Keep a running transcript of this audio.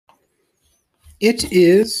It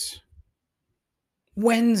is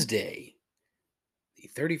Wednesday, the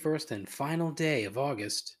 31st and final day of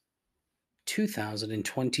August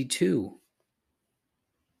 2022.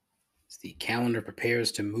 As the calendar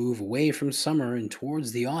prepares to move away from summer and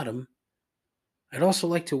towards the autumn, I'd also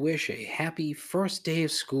like to wish a happy first day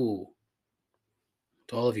of school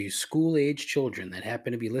to all of you school-age children that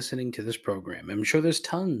happen to be listening to this program. I'm sure there's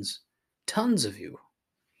tons of you.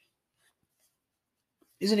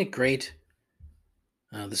 Isn't it great?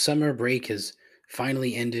 The summer break has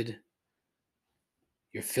finally ended.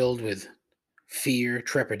 You're filled with fear,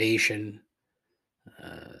 trepidation,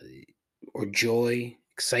 uh, or joy,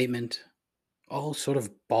 excitement, all sort of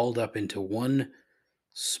balled up into one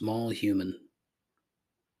small human.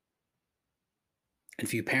 And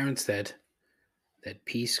for you parents, that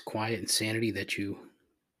peace, quiet, and sanity that you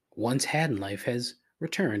once had in life has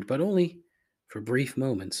returned, but only for brief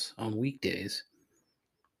moments on weekdays.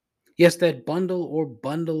 Yes, that bundle or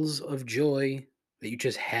bundles of joy that you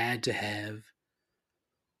just had to have,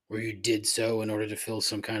 or you did so in order to fill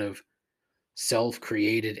some kind of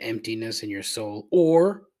self-created emptiness in your soul,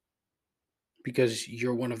 or because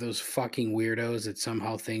you're one of those fucking weirdos that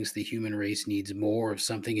somehow thinks the human race needs more of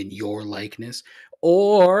something in your likeness,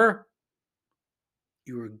 or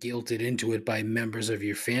you were guilted into it by members of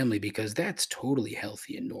your family because that's totally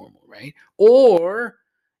healthy and normal, right? Or,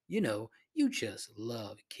 you just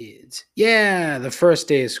love kids. Yeah, the first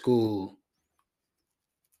day of school.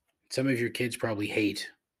 Some of your kids probably hate,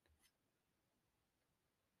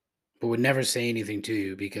 but would never say anything to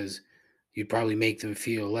you because you'd probably make them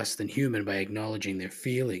feel less than human by acknowledging their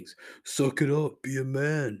feelings. Suck it up, be a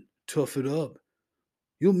man, tough it up.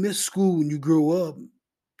 You'll miss school when you grow up.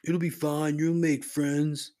 It'll be fine, you'll make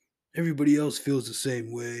friends. Everybody else feels the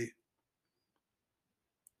same way.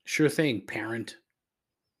 Sure thing, parent.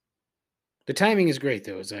 The timing is great,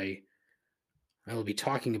 though, as I will be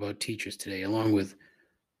talking about teachers today, along with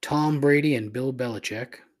Tom Brady and Bill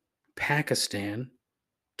Belichick, Pakistan,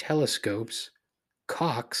 telescopes,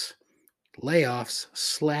 Cox, layoffs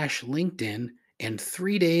 / LinkedIn, and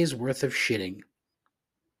 3 days worth of shitting.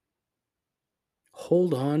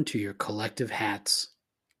 Hold on to your collective hats.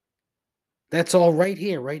 That's all right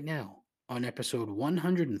here, right now, on episode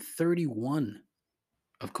 131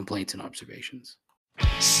 of Complaints and Observations.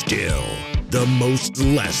 Still, the most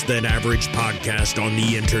less than average podcast on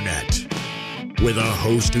the internet. With a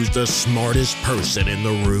host who's the smartest person in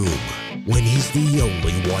the room when he's the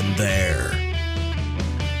only one there.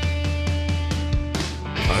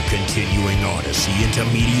 A continuing odyssey into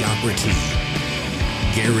mediocrity.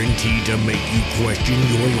 Guaranteed to make you question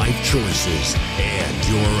your life choices and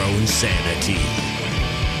your own sanity.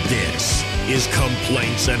 This is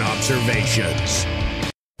Complaints and Observations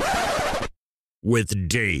with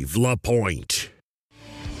Dave LaPointe.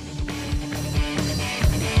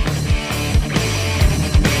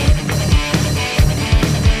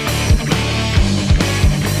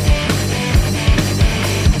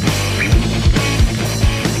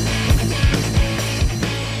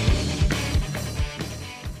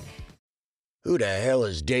 Who the hell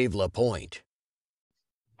is Dave LaPointe?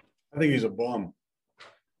 I think he's a bum.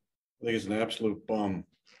 I think he's an absolute bum.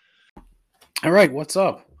 All right, what's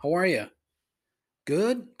up? How are you?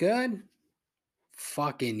 Good?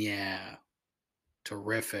 Fucking yeah.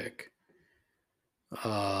 Terrific.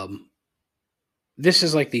 This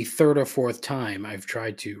is like the third or fourth time I've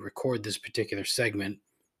tried to record this particular segment,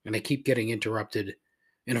 and I keep getting interrupted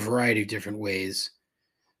in a variety of different ways.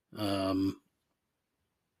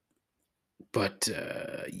 But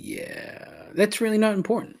yeah, that's really not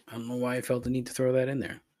important. I don't know why I felt the need to throw that in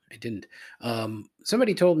there. I didn't.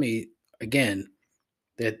 Somebody told me, again,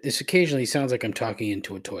 that this occasionally sounds like I'm talking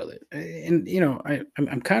into a toilet. And,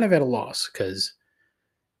 I'm kind of at a loss because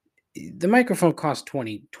the microphone costs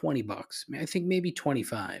 $20. I think maybe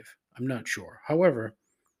 25. I'm not sure. However,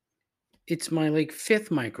 it's my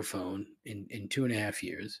fifth microphone in 2.5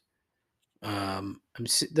 years.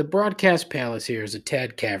 The broadcast palace here is a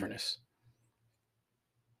tad cavernous.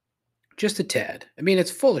 Just a tad. I mean,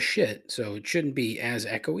 it's full of shit, so it shouldn't be as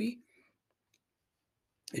echoey.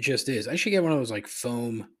 It just is. I should get one of those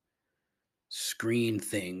foam screen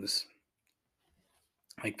things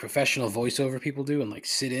like professional voiceover people do and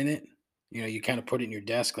sit in it. You kind of put it in your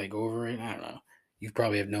desk over it. I don't know. You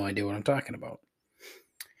probably have no idea what I'm talking about.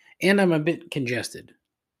 And I'm a bit congested.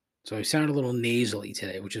 So I sound a little nasally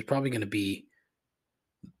today, which is probably going to be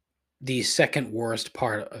the second worst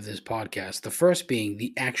part of this podcast. The first being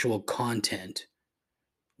the actual content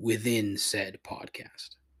within said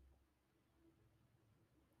podcast.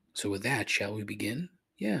 So with that, shall we begin?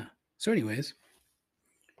 Yeah. So anyways,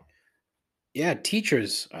 Yeah,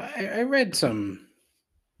 teachers. I read some.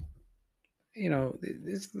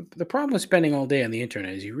 The problem with spending all day on the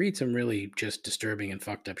internet is you read some really just disturbing and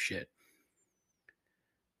fucked up shit.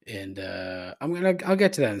 And I'll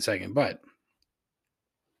get to that in a second. But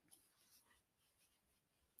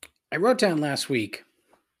I wrote down last week.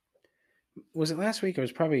 Was it last week? It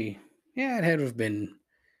was probably, yeah, it had to have been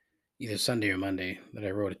either Sunday or Monday that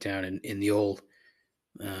I wrote it down in the old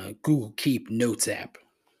Google Keep Notes app.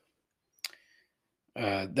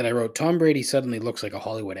 That I wrote, Tom Brady suddenly looks like a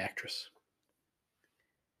Hollywood actress.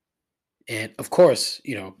 And of course,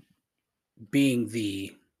 being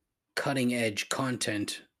the cutting edge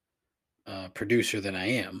content producer that I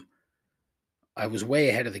am, I was way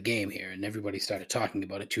ahead of the game here, and everybody started talking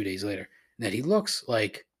about it 2 days later. That he looks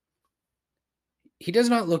like he does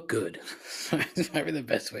not look good. That's probably the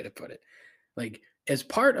best way to put it. Like, as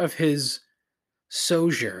part of his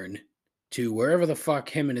sojourn to wherever the fuck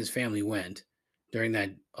him and his family went during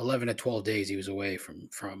that 11 to 12 days he was away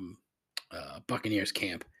from Buccaneers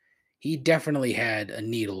camp, he definitely had a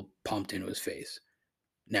needle pumped into his face.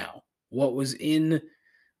 Now, what was in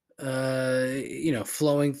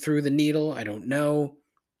flowing through the needle, I don't know.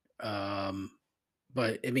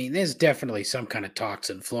 But I mean, there's definitely some kind of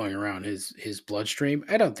toxin flowing around his bloodstream.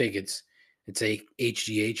 I don't think it's a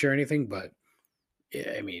HGH or anything, but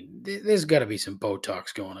yeah, I mean, there's got to be some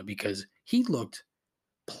Botox going on because he looked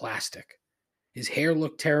plastic. His hair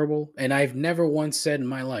looked terrible, and I've never once said in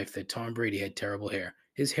my life that Tom Brady had terrible hair.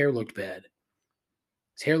 His hair looked bad.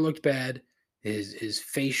 His hair looked bad. His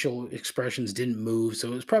facial expressions didn't move, so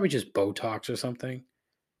it was probably just Botox or something.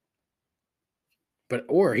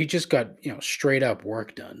 Or he just got straight up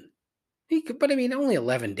work done. But I mean, only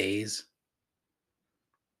 11 days.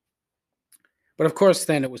 But of course,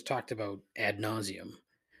 then it was talked about ad nauseum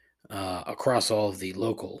across all of the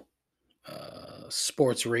local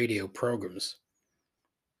sports radio programs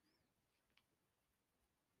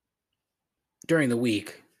during the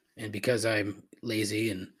week. And because I'm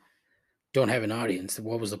lazy and don't have an audience,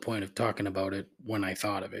 what was the point of talking about it when I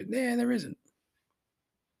thought of it? Yeah, there isn't.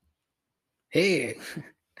 Hey,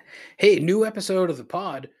 hey, new episode of the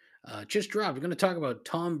pod just dropped. We're going to talk about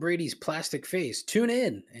Tom Brady's plastic face. Tune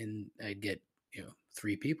in, and I'd get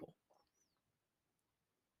 3 people.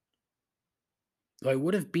 I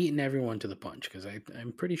would have beaten everyone to the punch because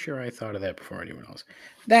I'm pretty sure I thought of that before anyone else.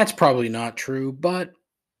 That's probably not true, but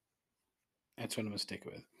that's what I'm going to stick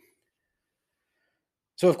with.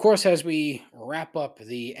 So, of course, as we wrap up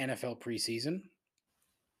the NFL preseason,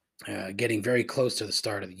 getting very close to the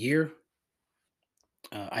start of the year,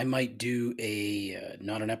 I might do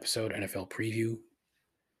not an episode NFL preview.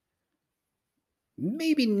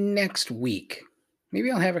 Maybe next week.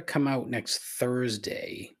 Maybe I'll have it come out next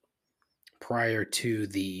Thursday prior to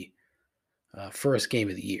the first game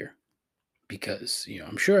of the year. Because,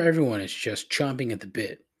 I'm sure everyone is just chomping at the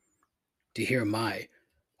bit to hear my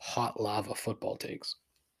hot lava football takes.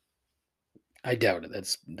 I doubt it.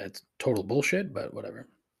 That's total bullshit, but whatever.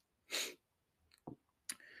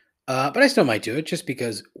 But I still might do it just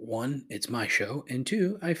because, one, it's my show, and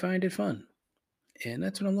two, I find it fun. And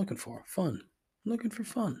that's what I'm looking for. Fun. I'm looking for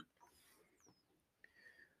fun.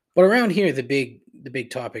 But around here, the big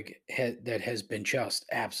topic that has been just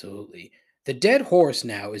absolutely the dead horse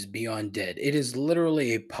now is beyond dead. It is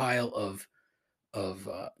literally a pile of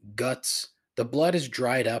guts. The blood is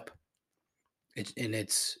dried up.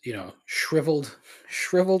 It's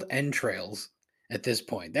shriveled entrails at this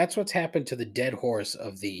point. That's what's happened to the dead horse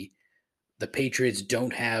of the Patriots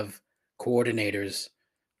don't have coordinators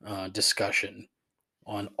discussion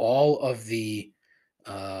on all of the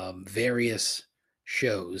various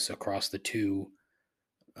shows across the two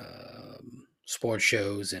sports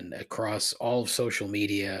shows and across all of social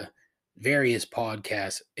media, various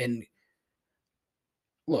podcasts. And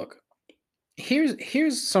look,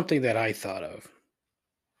 here's something that I thought of.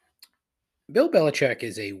 Bill Belichick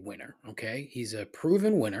is a winner, okay? He's a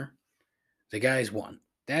proven winner. The guy's won.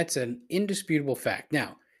 That's an indisputable fact.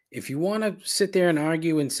 Now, if you want to sit there and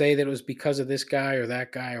argue and say that it was because of this guy or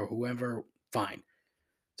that guy or whoever, fine.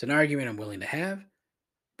 It's an argument I'm willing to have.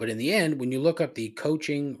 But in the end, when you look up the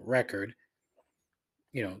coaching record,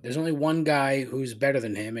 there's only one guy who's better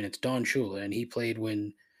than him, and it's Don Shula, and he played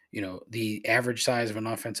when, the average size of an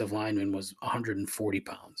offensive lineman was 140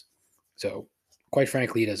 pounds. So, quite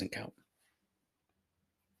frankly, he doesn't count.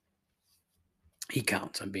 He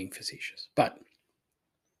counts. I'm being facetious. But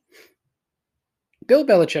Bill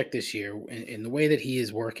Belichick this year, in the way that he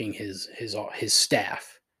is working his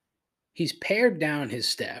staff, he's pared down his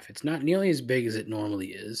staff. It's not nearly as big as it normally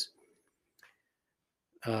is.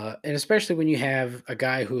 And especially when you have a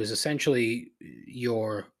guy who is essentially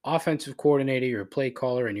your offensive coordinator, your play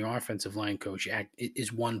caller, and your offensive line coach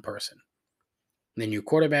is one person. And then your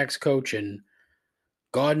quarterback's coach and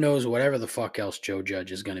God knows whatever the fuck else Joe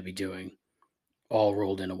Judge is going to be doing, all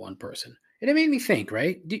rolled into one person. And it made me think,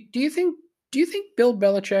 right? Do you think Bill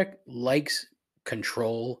Belichick likes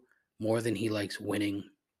control more than he likes winning?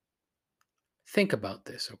 Think about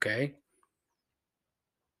this, okay?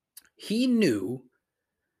 He knew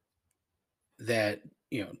that,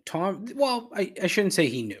 Tom, well, I shouldn't say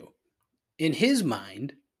he knew. In his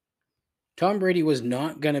mind, Tom Brady was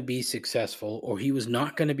not going to be successful, or he was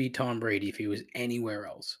not going to be Tom Brady if he was anywhere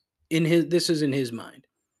else. This is in his mind.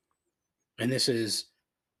 And this is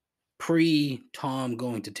pre Tom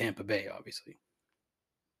going to Tampa Bay, obviously.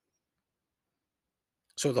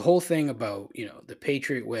 So the whole thing about, the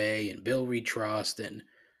Patriot way and Bill we trust, and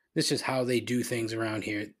this is how they do things around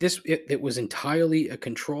here. It was entirely a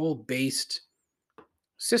control based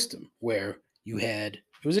system where it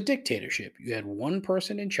was a dictatorship. You had one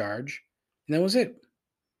person in charge, and that was it.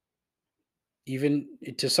 Even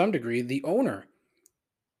to some degree, the owner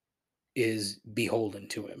is beholden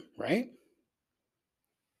to him, right?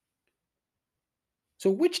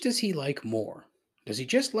 So which does he like more? Does he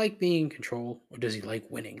just like being in control, or does he like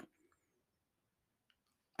winning?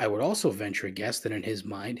 I would also venture a guess that in his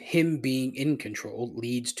mind, him being in control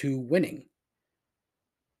leads to winning.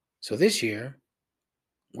 So this year,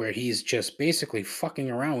 where he's just basically fucking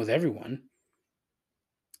around with everyone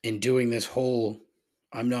and doing this whole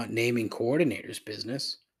I'm not naming coordinators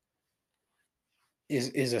business,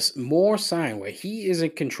 is a more sign where he is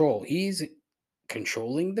in control. He's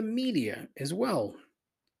controlling the media as well,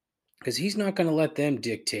 because he's not going to let them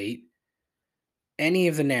dictate any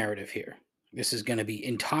of the narrative here. This is going to be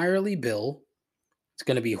entirely Bill. It's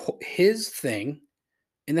going to be his thing,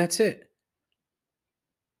 and that's it.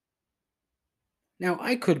 Now,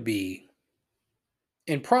 I could be,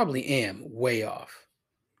 and probably am, way off.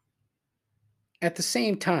 At the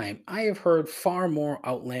same time, I have heard far more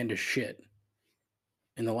outlandish shit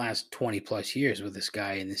in the last 20 plus years with this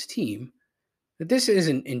guy and this team that this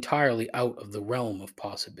isn't entirely out of the realm of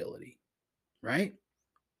possibility, right?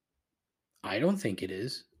 I don't think it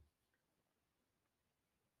is.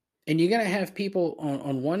 And you're going to have people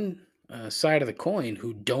on one side of the coin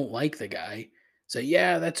who don't like the guy say,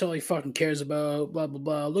 yeah, that's all he fucking cares about, blah, blah,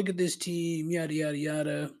 blah. Look at this team, yada, yada,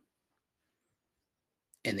 yada.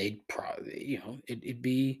 And they'd probably, it'd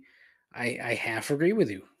be, I half agree with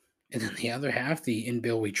you. And then the other half, the In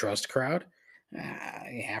Bill We Trust crowd,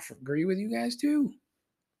 I half agree with you guys too.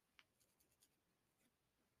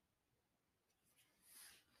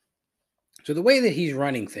 So the way that he's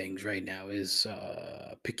running things right now is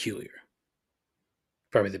peculiar.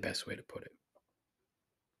 Probably the best way to put it.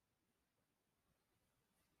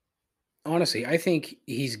 Honestly, I think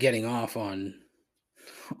he's getting off on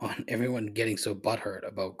everyone getting so butthurt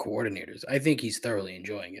about coordinators. I think he's thoroughly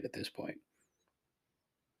enjoying it at this point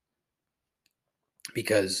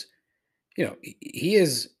because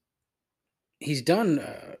he's done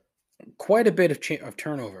quite a bit of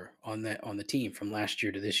turnover on the team from last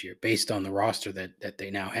year to this year based on the roster that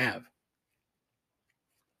they now have.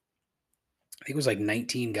 I think it was like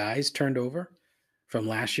 19 guys turned over from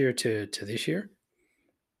last year to this year.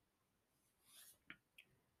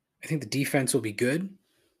 I think the defense will be good.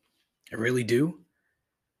 I really do.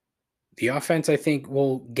 The offense, I think,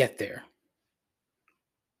 will get there.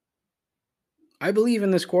 I believe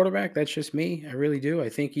in this quarterback. That's just me. I really do. I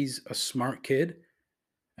think he's a smart kid.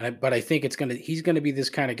 But I think he's gonna be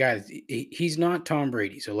this kind of guy. He's not Tom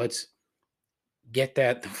Brady. So let's get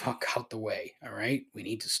that the fuck out the way. All right. We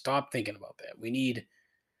need to stop thinking about that. We need,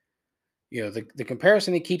 the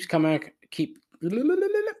comparison that keeps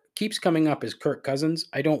coming up is Kirk Cousins.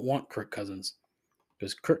 I don't want Kirk Cousins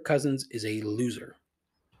because Kirk Cousins is a loser.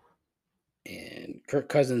 And Kirk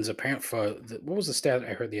Cousins, apparent what was the stat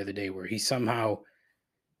I heard the other day where he somehow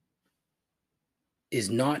is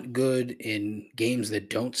not good in games that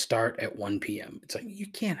don't start at 1 p.m. It's like, you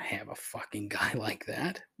can't have a fucking guy like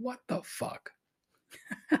that. What the fuck?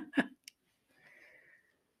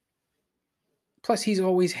 Plus, he's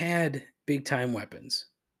always had big time weapons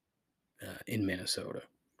in Minnesota.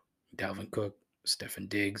 Dalvin Cook, Stefan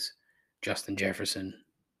Diggs, Justin Jefferson,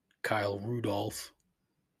 Kyle Rudolph.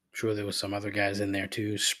 I'm sure there was some other guys in there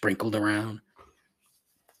too, sprinkled around.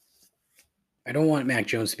 I don't want Mac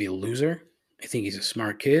Jones to be a loser. I think he's a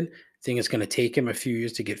smart kid. I think it's going to take him a few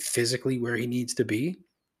years to get physically where he needs to be.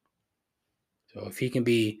 So if he can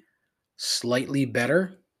be slightly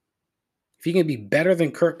better, if he can be better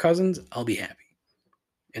than Kirk Cousins, I'll be happy.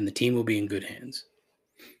 And the team will be in good hands.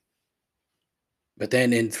 But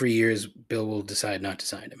then in 3 years, Bill will decide not to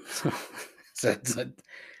sign him.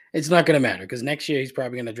 It's not going to matter because next year he's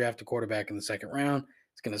probably going to draft a quarterback in the second round.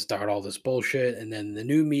 It's going to start all this bullshit. And then the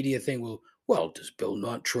new media thing will, well, does Bill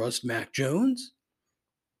not trust Mac Jones?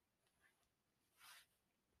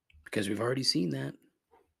 Because we've already seen that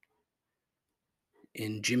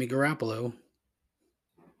in Jimmy Garoppolo,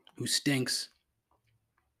 who stinks.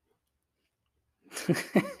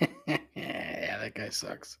 Yeah, that guy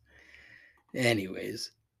sucks.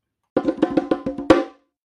 Anyways,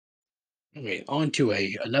 okay, on to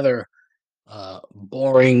another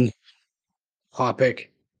boring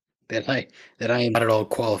topic that I am not at all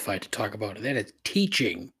qualified to talk about, and that is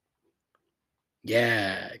teaching.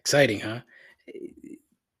 Yeah, exciting, huh?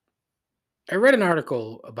 I read an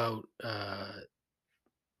article about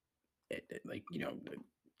like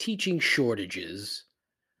teaching shortages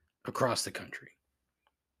across the country,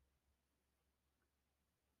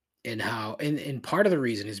 and how and part of the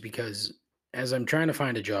reason is because as I'm trying to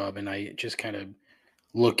find a job, and I just kind of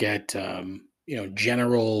look at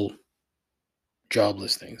general job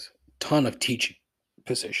listings, ton of teaching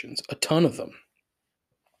positions, a ton of them,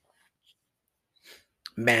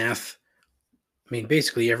 math. I mean,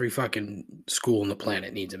 basically every fucking school on the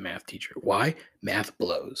planet needs a math teacher. Why? Math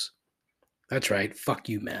blows. That's right. Fuck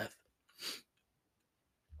you, math.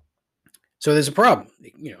 So there's a problem.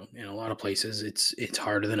 In a lot of places, it's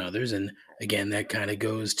harder than others, and again, that kind of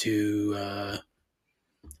goes to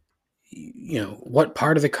what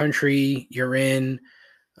part of the country you're in,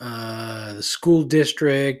 the school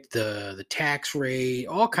district, the tax rate,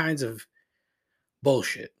 all kinds of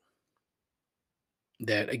bullshit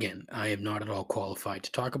that again I am not at all qualified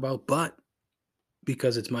to talk about, but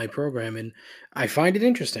because it's my program and I find it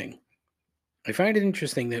interesting. I find it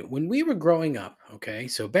interesting that when we were growing up, okay,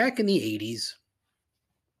 so back in the 80s,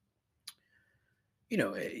 you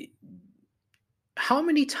know, eh, how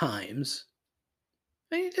many times,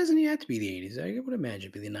 it doesn't even have to be the 80s, I would imagine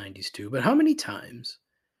it'd be the 90s too, but how many times,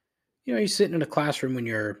 you're sitting in a classroom when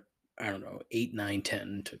you're, I don't know, 8, 9,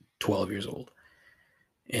 10 to 12 years old.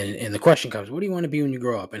 And the question comes, what do you want to be when you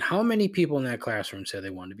grow up? And how many people in that classroom said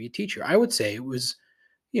they wanted to be a teacher? I would say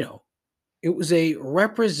you know, it was a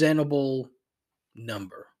representable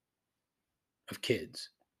number of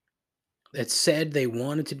kids that said they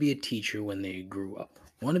wanted to be a teacher when they grew up.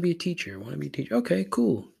 Want to be a teacher, want to be a teacher. Okay,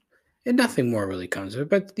 cool. And nothing more really comes of it.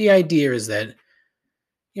 But the idea is that,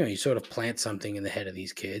 you sort of plant something in the head of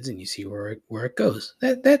these kids and you see where it goes.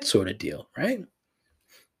 That sort of deal, right?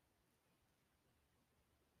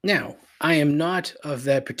 Now, I am not of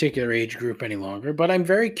that particular age group any longer, but I'm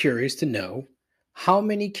very curious to know how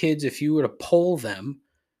many kids, if you were to poll them,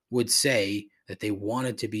 would say that they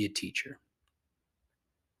wanted to be a teacher.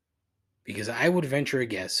 Because I would venture a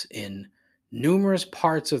guess in numerous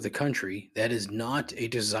parts of the country that is not a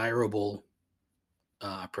desirable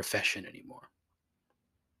profession anymore.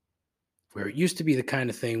 Where it used to be the kind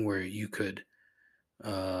of thing where you could,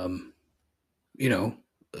 um, you know,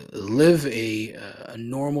 live a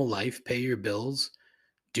normal life, pay your bills,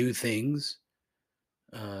 do things,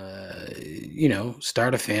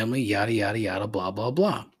 start a family, yada, yada, yada, blah, blah,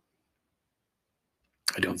 blah.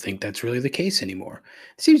 I don't think that's really the case anymore.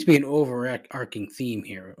 It seems to be an overarching theme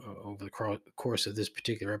here over the course of this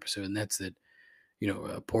particular episode, and that's that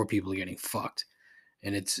poor people are getting fucked,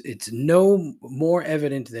 and it's no more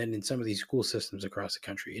evident than in some of these school systems across the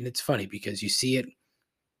country. And it's funny because you see it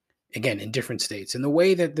again in different states, and the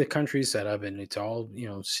way that the country is set up, and it's all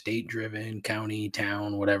state driven, county,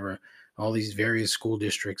 town, whatever. All these various school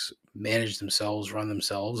districts manage themselves, run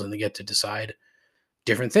themselves, and they get to decide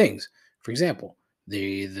different things. For example,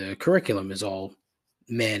 the curriculum is all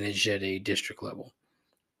managed at a district level.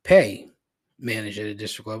 Pay managed at a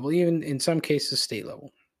district level, even in some cases state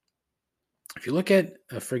level. If you look at,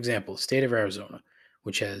 for example, the state of Arizona,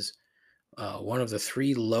 which has one of the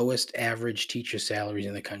three lowest average teacher salaries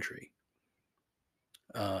in the country,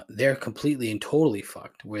 they're completely and totally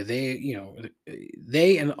fucked. Where they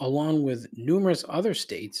and along with numerous other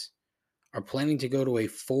states are planning to go to a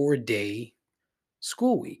 4-day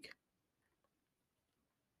school week.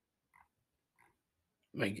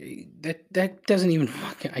 Like that doesn't even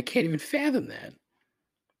I can't even fathom that.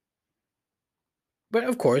 But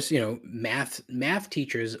of course, math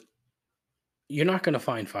teachers, you're not going to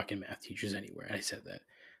find fucking math teachers anywhere. And I said that.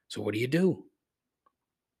 So what do you do?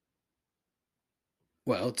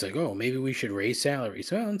 Well, it's like, oh, maybe we should raise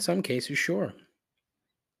salaries. Well, in some cases, sure.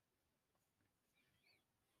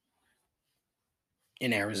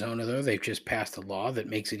 In Arizona, though, they've just passed a law that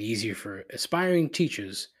makes it easier for aspiring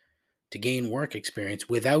teachers to gain work experience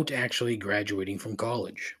without actually graduating from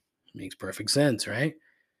college. Makes perfect sense, right?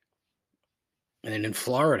 And then in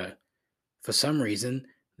Florida, for some reason,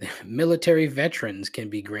 military veterans can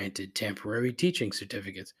be granted temporary teaching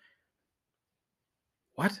certificates.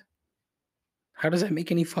 What? How does that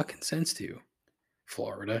make any fucking sense to you?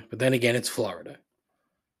 Florida. But then again, it's Florida.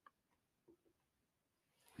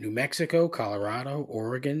 New Mexico, Colorado,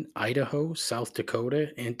 Oregon, Idaho, South Dakota,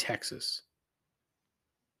 and Texas.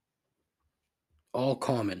 All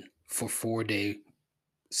common for 4-day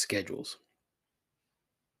schedules.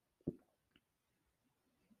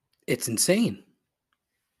 It's insane.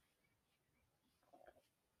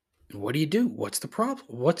 What do you do? What's the problem?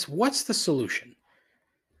 What's the solution?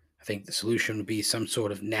 I think the solution would be some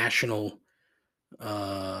sort of national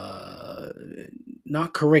uh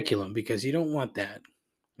not curriculum, because you don't want that,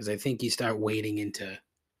 because I think you start wading into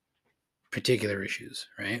particular issues,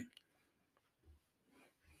 right?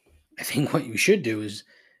 I think what you should do is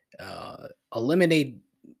eliminate,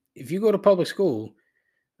 if you go to public school,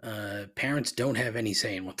 parents don't have any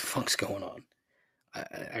say in what the fuck's going on.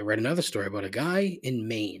 I read another story about a guy in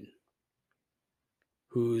Maine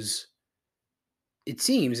whose, it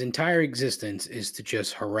seems, entire existence is to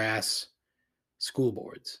just harass school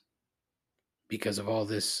boards because of all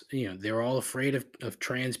this. They're all afraid of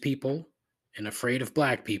trans people and afraid of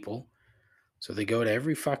black people. So they go to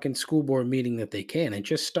every fucking school board meeting that they can and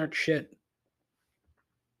just start shit.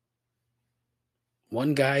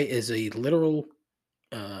 One guy is a literal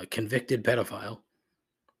convicted pedophile.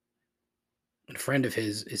 And a friend of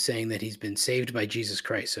his is saying that he's been saved by Jesus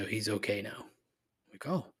Christ, so he's okay now. Like,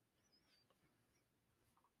 oh.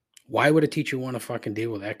 Why would a teacher want to fucking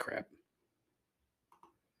deal with that crap?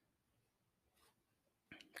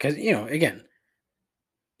 Because, again,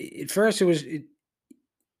 at first it was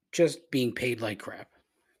just being paid like crap.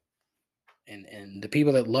 And the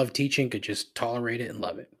people that love teaching could just tolerate it and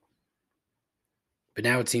love it. But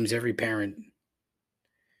now it seems every parent,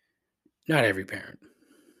 not every parent,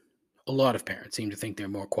 a lot of parents seem to think they're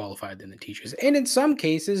more qualified than the teachers. And in some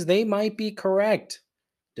cases, they might be correct,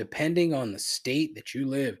 depending on the state that you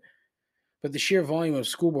live. But the sheer volume of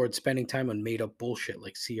school boards spending time on made up bullshit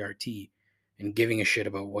like CRT and giving a shit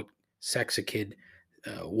about what sex a kid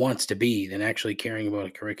wants to be than actually caring about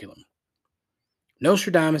a curriculum.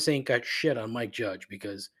 Nostradamus ain't got shit on Mike Judge,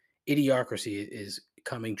 because idiocracy is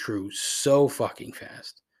coming true so fucking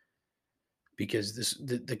fast. Because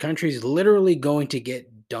the country's literally going to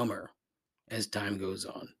get dumber as time goes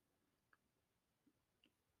on.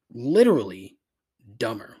 Literally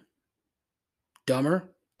dumber.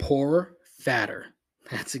 Dumber, poorer, fatter.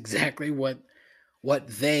 That's exactly what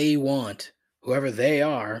they want. Whoever they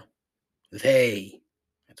are,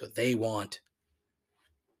 that's what they want.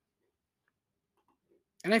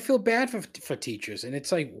 And I feel bad for teachers. And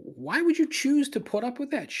it's like, why would you choose to put up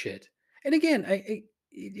with that shit? And again,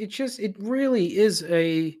 it really is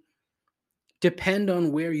a depend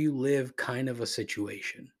on where you live kind of a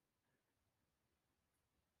situation.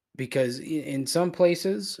 Because in some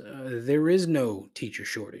places, there is no teacher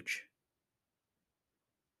shortage.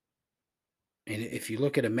 And if you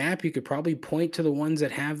look at a map, you could probably point to the ones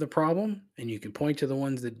that have the problem, and you can point to the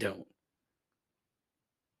ones that don't.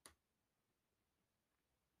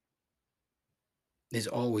 There's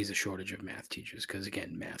always a shortage of math teachers because,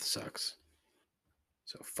 again, math sucks.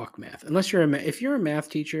 So fuck math. Unless you're if you're a math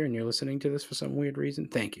teacher and you're listening to this for some weird reason,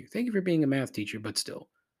 thank you. Thank you for being a math teacher, but still,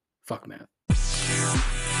 fuck math.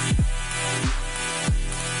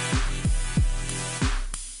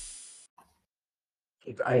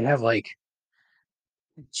 I have like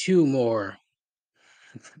two more,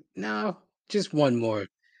 no, just one more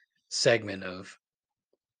segment of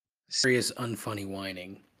serious, unfunny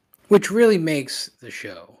whining, which really makes the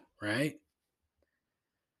show, right?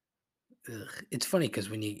 It's funny because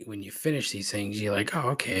when you finish these things, you're like, oh,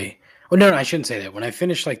 okay. Well, no, I shouldn't say that. When I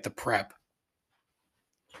finish like the prep,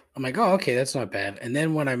 I'm like, oh, okay, that's not bad. And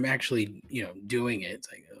then when I'm actually, doing it, it's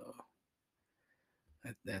like, oh,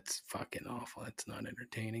 that's fucking awful. That's not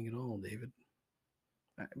entertaining at all, David.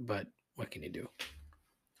 But what can you do?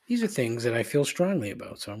 These are things that I feel strongly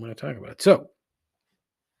about, so I'm going to talk about it. So,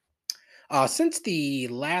 since the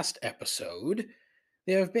last episode,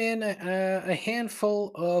 there have been a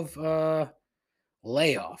handful of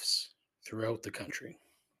layoffs throughout the country,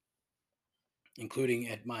 including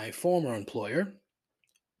at my former employer.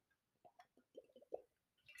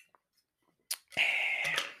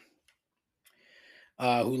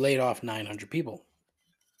 Who laid off 900 people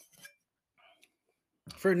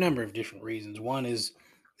for a number of different reasons. One is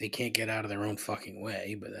they can't get out of their own fucking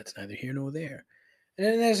way, but that's neither here nor there. And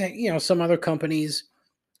then there's, some other companies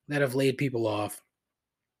that have laid people off.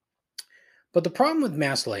 But the problem with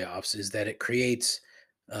mass layoffs is that it creates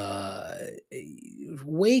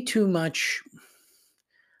way too much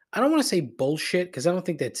I don't want to say bullshit because I don't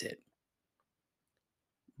think that's it.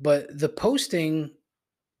 But the posting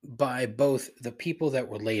by both the people that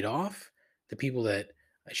were laid off, the people that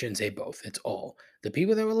I shouldn't say both, it's all the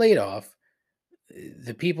people that were laid off,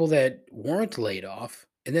 the people that weren't laid off,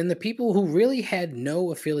 and then the people who really had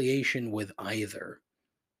no affiliation with either,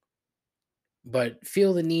 but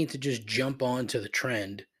feel the need to just jump onto the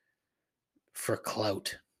trend for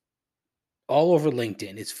clout all over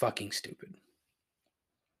LinkedIn. It's fucking stupid.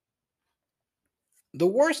 The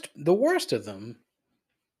worst of them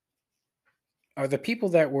are the people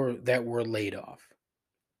that were laid off.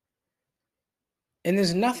 And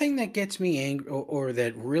there's nothing that gets me angry or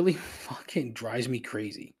that really fucking drives me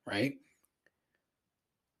crazy, right?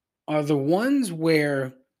 Are the ones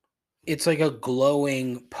where it's like a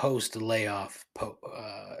glowing post layoff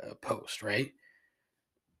post, right?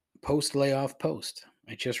 Post layoff post.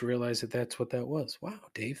 I just realized that that's what that was. Wow,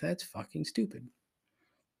 Dave, that's fucking stupid.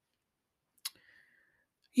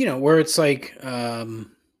 Where it's like, oh,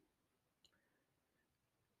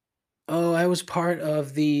 I was part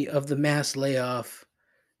of the mass layoff,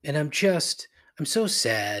 and I'm so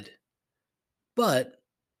sad. But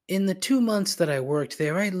in the 2 months that I worked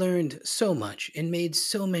there, I learned so much and made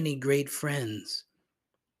so many great friends.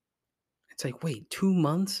 It's like, wait, 2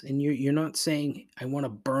 months, and you're not saying I want to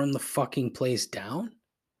burn the fucking place down?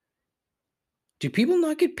 Do people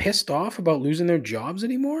not get pissed off about losing their jobs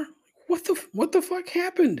anymore? What the fuck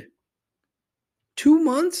happened? 2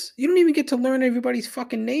 months? You don't even get to learn everybody's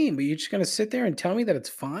fucking name, but you're just gonna sit there and tell me that it's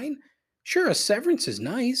fine? Sure, a severance is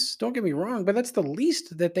nice. Don't get me wrong, but that's the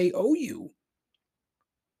least that they owe you.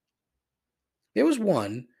 There was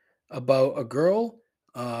one about a girl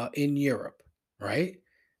in Europe, right?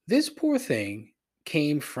 This poor thing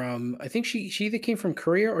came from, I think she either came from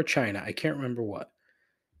Korea or China. I can't remember what.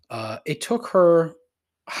 It took her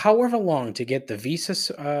however long to get the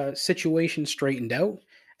visa situation straightened out.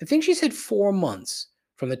 I think she said 4 months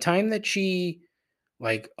from the time that she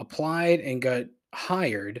like applied and got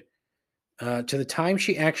hired to the time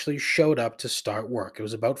she actually showed up to start work. It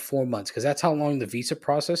was about 4 months because that's how long the visa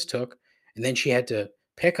process took. And then she had to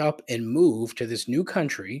pick up and move to this new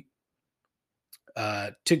country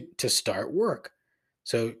to start work.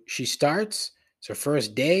 So she starts. It's her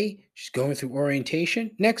first day. She's going through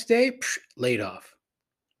orientation. Next day, laid off.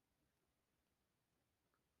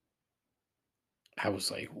 I was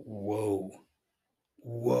like, whoa,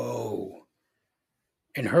 whoa.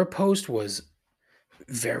 And her post was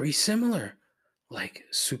very similar, like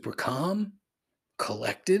super calm,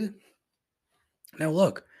 collected. Now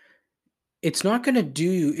look, it's not going to do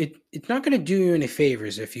you any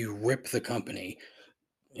favors if you rip the company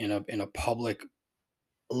in a public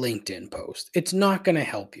LinkedIn post. It's not going to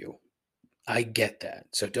help you. I get that.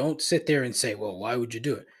 So don't sit there and say, "Well, why would you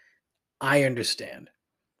do it?" I understand.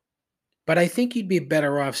 But I think you'd be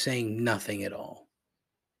better off saying nothing at all.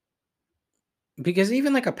 Because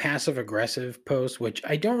even like a passive aggressive post, which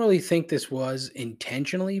I don't really think this was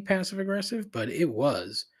intentionally passive aggressive, but it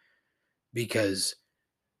was because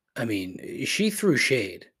I mean, she threw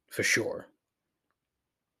shade for sure.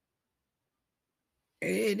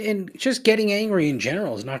 And just getting angry in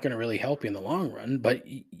general is not going to really help you in the long run, but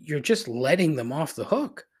you're just letting them off the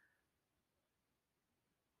hook.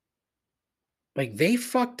 Like they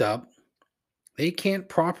fucked up. They can't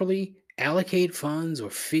properly allocate funds or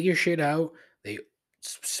figure shit out. They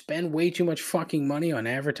spend way too much fucking money on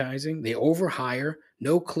advertising. They overhire,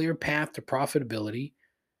 no clear path to profitability.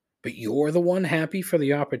 But you're the one happy for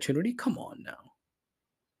the opportunity? Come on now.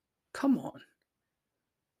 Come on.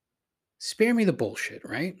 Spare me the bullshit,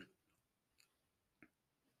 right?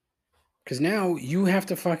 Because now you have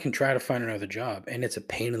to fucking try to find another job, and it's a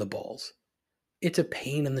pain in the balls. It's a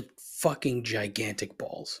pain in the fucking gigantic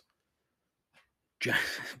balls. Gi-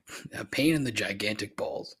 a pain in the gigantic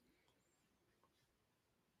balls.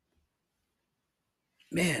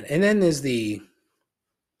 Man, and then there's the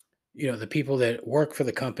people that work for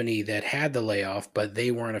the company that had the layoff, but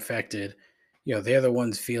they weren't affected. They're the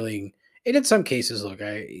ones feeling, and in some cases, look,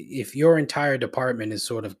 if your entire department is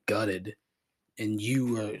sort of gutted and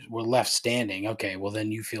you were left standing, okay, well,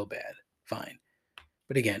 then you feel bad. Fine.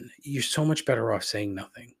 But again, you're so much better off saying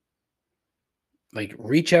nothing. Like,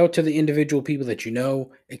 reach out to the individual people that you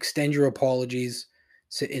know, extend your apologies,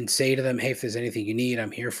 and say to them, hey, if there's anything you need,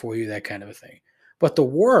 I'm here for you, that kind of a thing. But the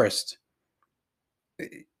worst,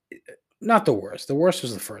 not the worst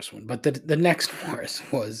was the first one, but the next worst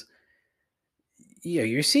was,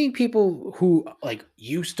 you're seeing people who like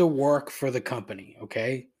used to work for the company,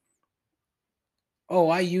 okay? Oh,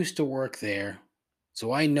 I used to work there,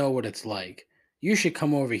 so I know what it's like. You should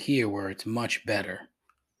come over here where it's much better.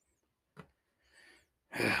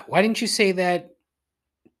 Why didn't you say that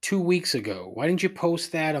 2 weeks ago? Why didn't you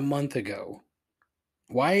post that a month ago?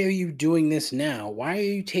 Why are you doing this now? Why are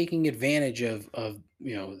you taking advantage of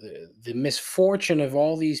the misfortune of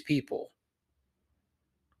all these people?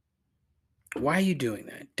 Why are you doing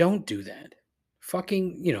that? Don't do that.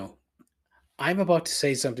 Fucking, I'm about to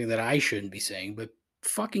say something that I shouldn't be saying, but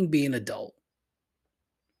fucking be an adult.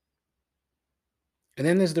 And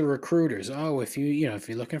then there's the recruiters. Oh, if you're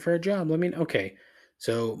looking for a job, okay.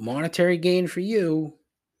 So monetary gain for you,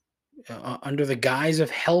 under the guise of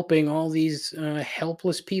helping all these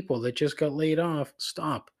helpless people that just got laid off.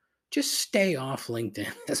 Stop. Just stay off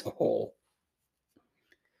LinkedIn as a whole.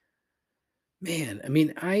 Man,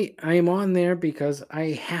 I am on there because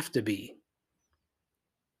I have to be.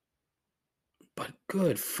 But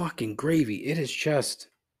good fucking gravy. It is just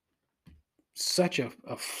such a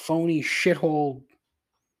phony shithole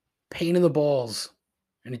pain in the balls.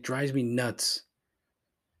 And it drives me nuts.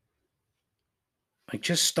 Like,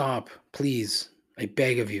 just stop, please. I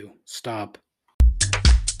beg of you, stop.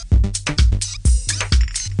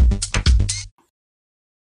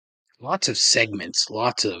 Lots of segments,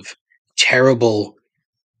 lots of terrible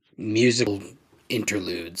musical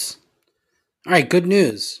interludes. All right, good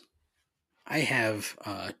news. I have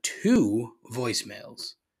two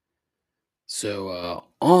voicemails. So,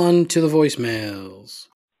 on to the voicemails.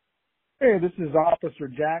 Hey, this is Officer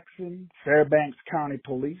Jackson, Fairbanks County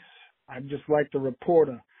Police. I'd just like to report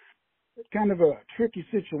a kind of a tricky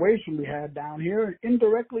situation we had down here. It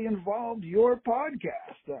indirectly involved your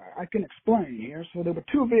podcast. I can explain here. So there were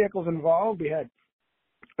two vehicles involved. We had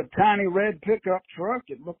a tiny red pickup truck.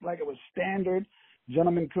 It looked like it was standard.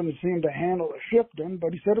 Gentleman couldn't seem to handle a Shifton,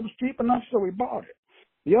 but he said it was cheap enough, so we bought it.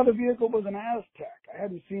 The other vehicle was an Aztec. I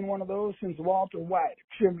hadn't seen one of those since Walter White.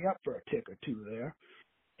 It cheered me up for a tick or two there.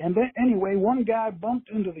 And then, anyway, one guy bumped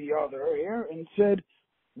into the other here and said,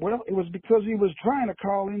 well, it was because he was trying to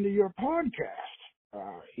call into your podcast.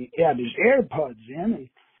 He had his AirPods in, and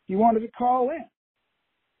he wanted to call in.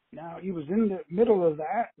 Now, he was in the middle of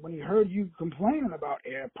that when he heard you complaining about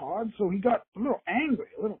AirPods, so he got a little angry,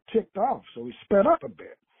 a little ticked off, so he sped up a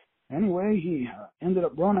bit. Anyway, he ended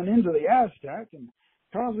up running into the Aztec and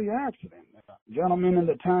caused the accident. A gentleman in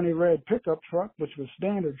the tiny red pickup truck, which was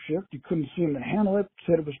standard shift, he couldn't seem to handle it,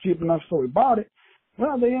 said it was cheap enough, so he bought it.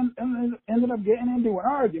 Well, they ended up getting into an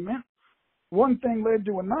argument. One thing led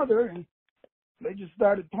to another, and they just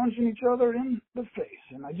started punching each other in the face.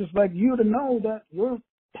 And I'd just like you to know that your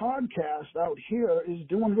podcast out here is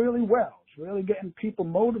doing really well. It's really getting people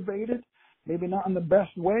motivated, maybe not in the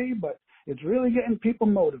best way, but it's really getting people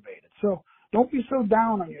motivated. So don't be so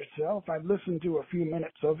down on yourself. I've listened to a few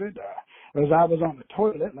minutes of it as I was on the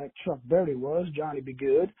toilet, like Chuck Berry was, Johnny Be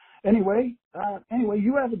Good. Anyway,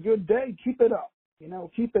 you have a good day. Keep it up.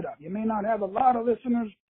 Keep it up. You may not have a lot of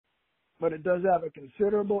listeners, but it does have a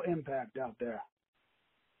considerable impact out there.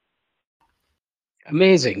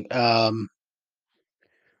 Amazing.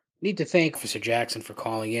 Need to thank Officer Jackson for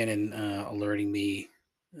calling in and alerting me,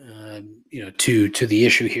 to the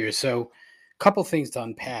issue here. So, a couple things to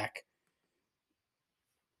unpack.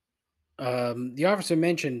 The officer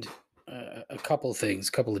mentioned a couple things,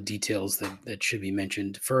 a couple of details that should be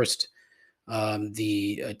mentioned. First,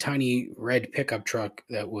 the tiny red pickup truck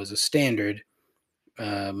that was a standard,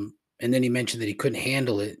 and then he mentioned that he couldn't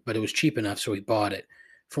handle it, but it was cheap enough, so he bought it.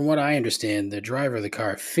 From what I understand, the driver of the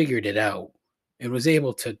car figured it out and was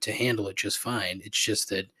able to handle it just fine. It's just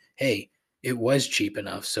that, hey, it was cheap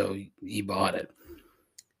enough, so he bought it.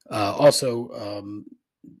 Also,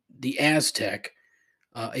 the Aztec,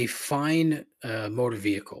 a fine motor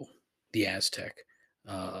vehicle, the Aztec,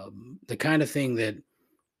 the kind of thing that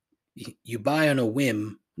you buy on a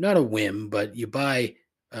whim, not a whim, but you buy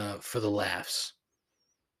for the laughs.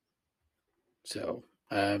 So,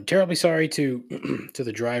 terribly sorry to to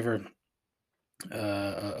the driver,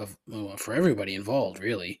 for everybody involved,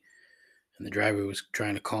 really. And the driver was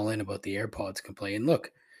trying to call in about the AirPods complaint. And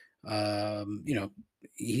look,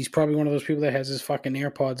 he's probably one of those people that has his fucking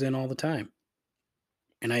AirPods in all the time.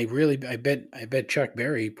 And I bet Chuck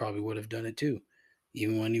Berry probably would have done it too,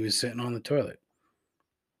 even when he was sitting on the toilet.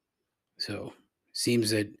 So,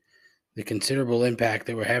 seems that the considerable impact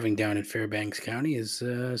that we're having down in Fairbanks County is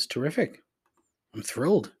terrific. I'm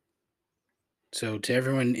thrilled. So, to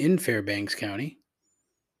everyone in Fairbanks County,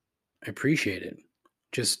 I appreciate it.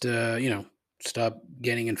 Just, stop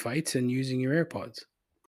getting in fights and using your AirPods.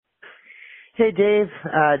 Hey, Dave.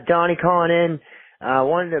 Donnie calling in.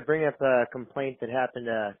 Wanted to bring up a complaint that happened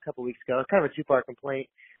a couple weeks ago. It's kind of a two-part complaint.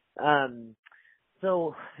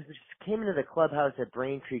 So I just came into the clubhouse at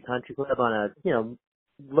Braintree Country Club on a,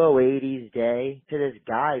 low 80s day to this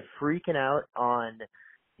guy freaking out on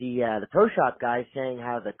the pro shop guy saying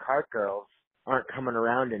how the cart girls aren't coming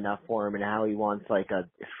around enough for him and how he wants like a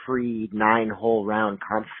free 9-hole round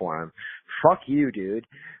comp for him. Fuck you, dude.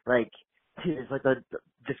 Like, dude, it's like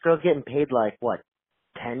this girl's getting paid like what,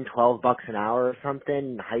 10, 12 bucks an hour or something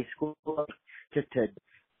in high school just to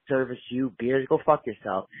service you beers. Go fuck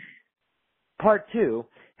yourself. Part two,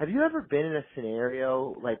 have you ever been in a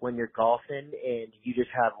scenario like when you're golfing and you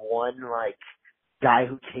just have one like guy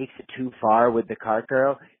who takes it too far with the cart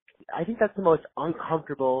girl? I think that's the most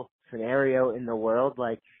uncomfortable scenario in the world.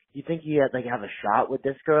 Like, you think you have a shot with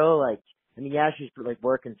this girl? Like, I mean, yeah, she's like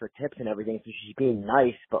working for tips and everything, so she's being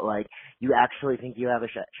nice, but like, you actually think you have a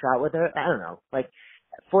shot with her? I don't know. Like,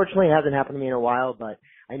 fortunately, it hasn't happened to me in a while, but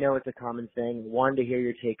I know it's a common thing. Wanted to hear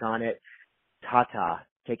your take on it. Ta-ta.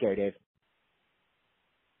 Take care, Dave.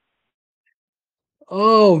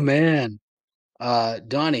 Oh man.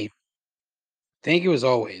 Donnie, thank you as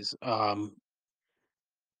always.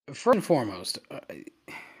 First and foremost,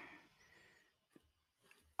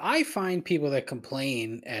 I find people that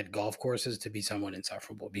complain at golf courses to be somewhat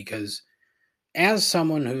insufferable because as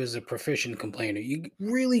someone who is a proficient complainer, you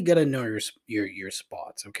really got to know your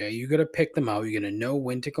spots, okay? You got to pick them out. You got to know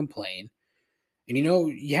when to complain. And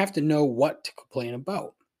you have to know what to complain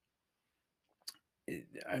about.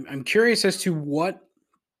 I'm curious as to what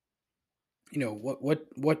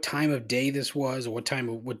time of day this was, or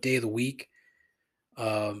what day of the week,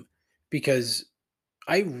 um, because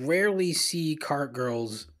I rarely see cart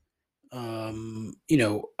girls,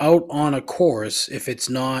 out on a course if it's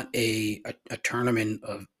not a tournament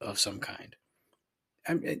of some kind.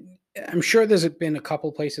 I'm I'm sure there's been a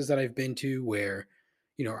couple places that I've been to where,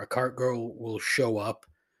 a cart girl will show up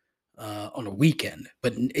on a weekend,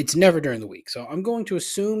 but it's never during the week. So I'm going to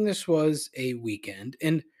assume this was a weekend.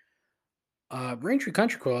 And Braintree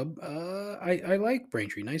Country Club, I like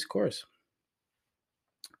Braintree, nice course.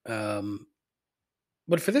 Um,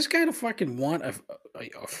 but for this guy to fucking want a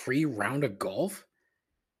free round of golf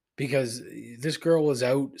because this girl was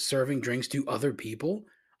out serving drinks to other people,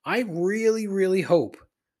 I really, really hope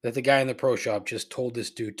that the guy in the pro shop just told this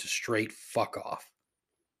dude to straight fuck off.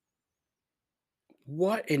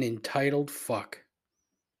 What an entitled fuck.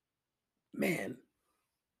 Man.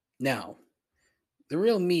 Now, the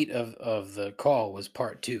real meat of the call was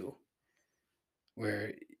part two,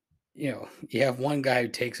 where you have one guy who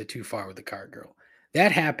takes it too far with the cart girl.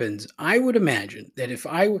 That happens. I would imagine that if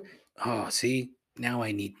oh, see, now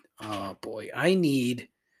I need, oh boy, I need,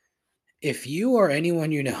 if you or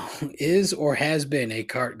anyone you know is or has been a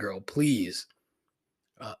cart girl, please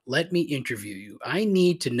let me interview you. I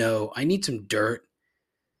need to know, I need some dirt,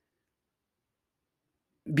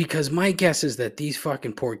 because my guess is that these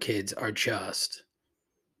fucking poor kids are just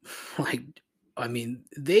like, I mean,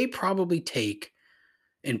 they probably take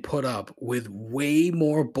and put up with way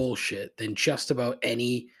more bullshit than just about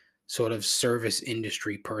any sort of service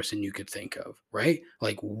industry person you could think of, right?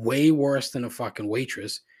 Like way worse than a fucking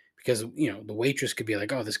waitress, because the waitress could be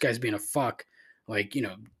like, "Oh, this guy's being a fuck," like,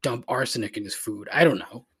 dump arsenic in his food. I don't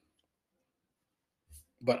know.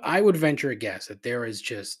 But I would venture a guess that there is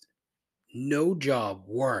just no job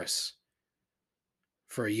worse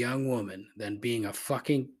for a young woman than being a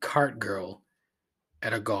fucking cart girl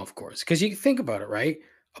at a golf course. Because you think about it, right?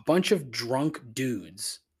 A bunch of drunk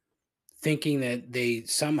dudes thinking that they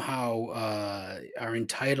somehow are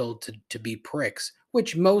entitled to be pricks,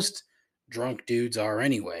 which most drunk dudes are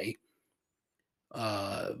anyway.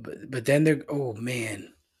 But then they're, oh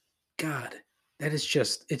man, God, that is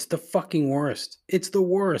just, it's the fucking worst. It's the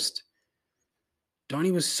worst.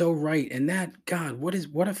 Donnie was so right. And that, God, what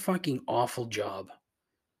a fucking awful job.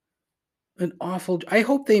 An awful, I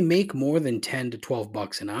hope they make more than 10 to 12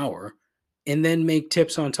 bucks an hour and then make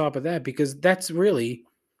tips on top of that, because that's really,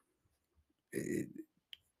 eh,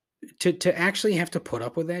 to actually have to put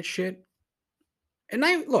up with that shit. And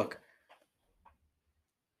I look,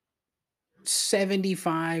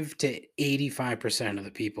 75 to 85% of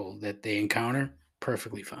the people that they encounter,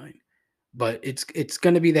 perfectly fine. But it's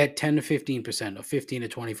going to be that 10 to 15%, or 15 to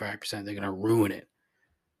 25%, they're going to ruin it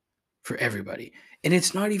for everybody. And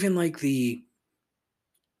it's not even like the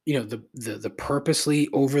purposely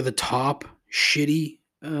over the top shitty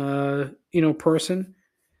person,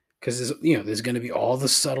 because there's going to be all the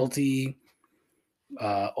subtlety,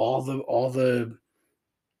 all the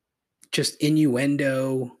just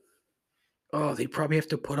innuendo. Oh, they probably have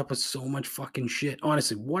to put up with so much fucking shit.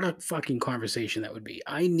 Honestly, what a fucking conversation that would be.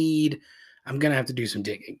 I'm gonna have to do some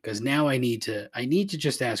digging, because now I need to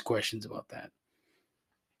just ask questions about that.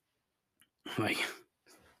 Like,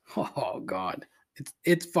 oh God.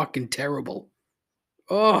 It's fucking terrible.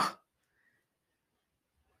 Oh,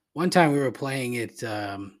 one time we were playing at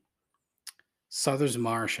Souther's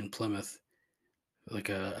Marsh in Plymouth, like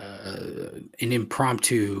an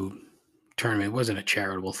impromptu tournament. It wasn't a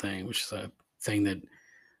charitable thing, which is a thing that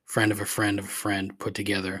friend of a friend of a friend put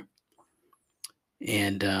together.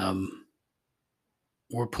 And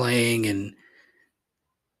we're playing, and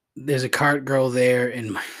there's a cart girl there,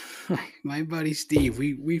 and my buddy Steve,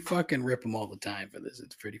 we fucking rip him all the time for this.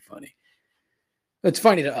 It's pretty funny. It's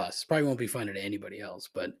funny to us. Probably won't be funny to anybody else,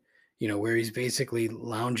 but where he's basically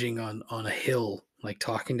lounging on a hill, like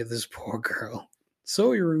talking to this poor girl.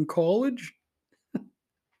 So you're in college?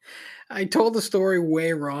 I told the story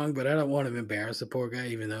way wrong, but I don't want to embarrass the poor guy,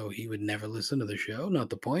 even though he would never listen to the show. Not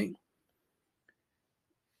the point.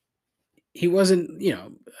 He wasn't,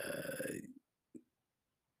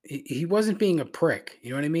 he wasn't being a prick.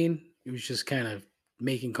 You know what I mean? He was just kind of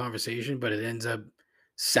making conversation, but it ends up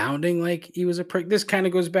sounding like he was a prick. This kind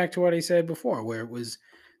of goes back to what I said before, where it was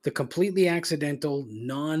the completely accidental,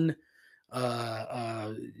 nothing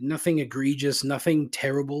egregious, nothing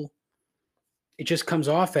terrible. It just comes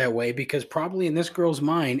off that way because probably in this girl's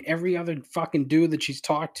mind, every other fucking dude that she's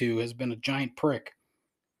talked to has been a giant prick.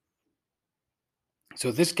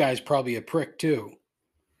 So this guy's probably a prick too.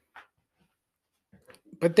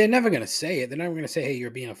 But they're never going to say it. They're never going to say, hey, you're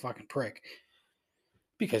being a fucking prick.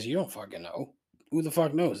 Because you don't fucking know. Who the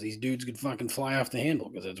fuck knows? These dudes could fucking fly off the handle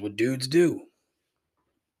because that's what dudes do.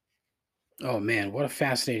 Oh man, what a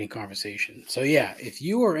fascinating conversation. So yeah, if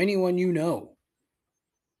you or anyone you know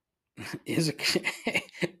is a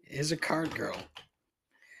is a card girl,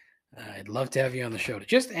 I'd love to have you on the show to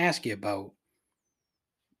just ask you about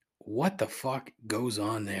what the fuck goes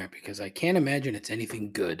on there, because I can't imagine it's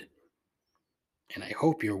anything good. And I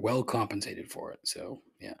hope you're well compensated for it. So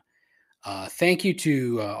yeah. Thank you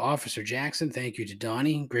to Officer Jackson. Thank you to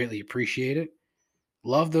Donnie. Greatly appreciate it.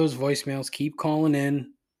 Love those voicemails. Keep calling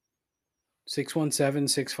in.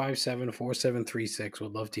 617-657-4736.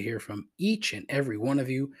 Would love to hear from each and every one of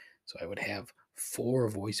you. So I would have 4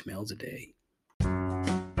 voicemails a day.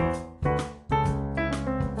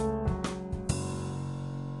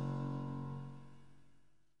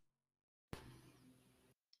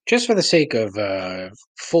 Just for the sake of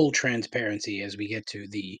full transparency, as we get to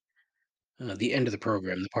the end of the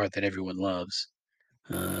program, the part that everyone loves,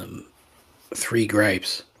 3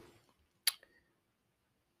 gripes.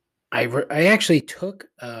 I actually took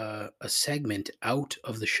a segment out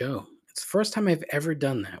of the show. It's the first time I've ever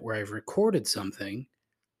done that, where I've recorded something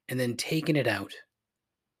and then taken it out.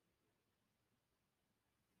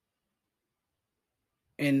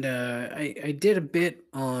 And I did a bit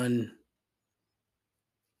on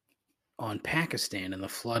Pakistan and the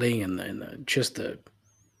flooding and just the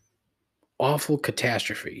awful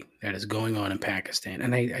catastrophe that is going on in Pakistan.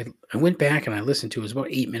 And I went back and I listened to it. It was about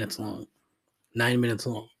 8 minutes long, 9 minutes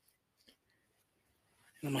long.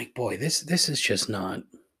 And I'm like, boy, this is just not.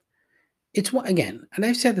 It's one again, and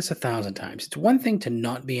I've said this 1,000 times. It's one thing to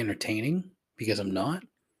not be entertaining because I'm not.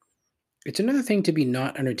 It's another thing to be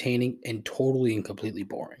not entertaining and totally and completely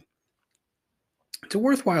boring. It's a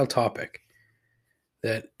worthwhile topic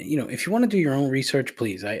that, if you want to do your own research,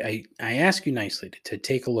 please, I ask you nicely to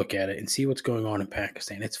take a look at it and see what's going on in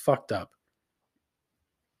Pakistan. It's fucked up.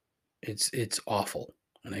 It's awful,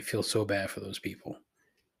 and I feel so bad for those people.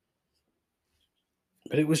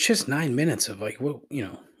 But it was just 9 minutes of like, what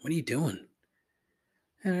are you doing?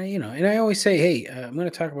 And I always say, hey, I'm going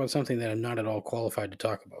to talk about something that I'm not at all qualified to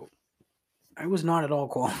talk about. I was not at all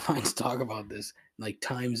qualified to talk about this, like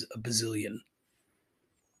times a bazillion.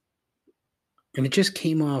 And it just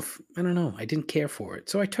came off, I don't know, I didn't care for it.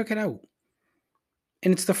 So I took it out.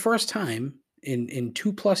 And it's the first time in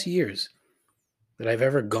 2+ years that I've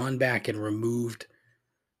ever gone back and removed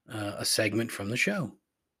a segment from the show.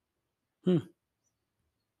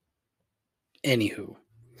 Anywho,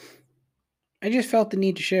 I just felt the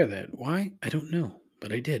need to share that. Why? I don't know,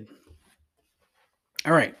 but I did.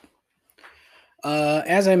 All right.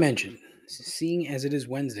 As I mentioned, seeing as it is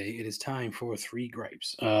Wednesday, it is time for 3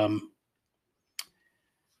 gripes.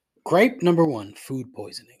 Gripe number 1, food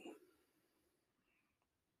poisoning.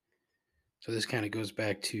 So this kind of goes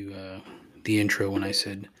back to the intro when I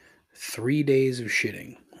said 3 days of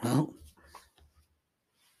shitting. Well,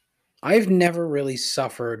 I've never really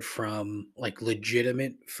suffered from like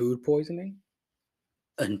legitimate food poisoning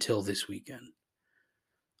until this weekend.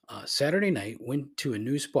 Saturday night, went to a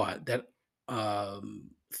new spot that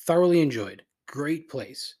thoroughly enjoyed. Great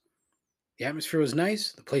place. The atmosphere was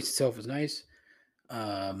nice. The place itself was nice.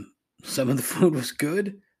 Some of the food was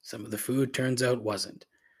good. Some of the food turns out wasn't.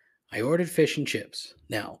 I ordered fish and chips.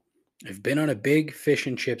 Now, I've been on a big fish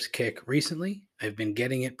and chips kick recently. I've been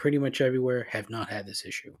getting it pretty much everywhere, have not had this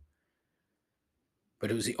issue. But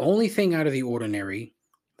it was the only thing out of the ordinary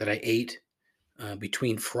that I ate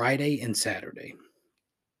between Friday and Saturday.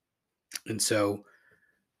 And so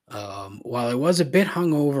while I was a bit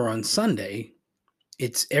hungover on Sunday,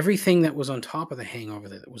 it's everything that was on top of the hangover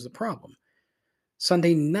that was the problem.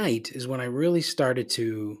 Sunday night is when I really started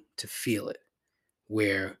to feel it,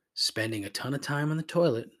 where spending a ton of time on the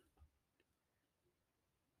toilet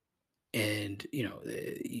and you're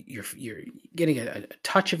getting a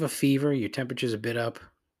touch of a fever, your temperature's a bit up.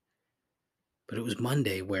 But it was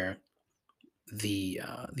Monday where the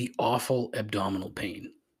awful abdominal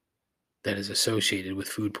pain that is associated with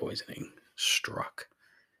food poisoning struck.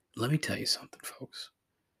 Let me tell you something, folks.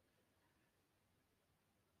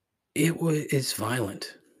 It's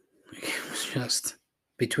violent. It was just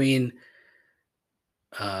between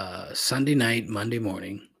Sunday night, Monday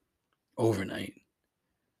morning, overnight,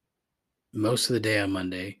 most of the day on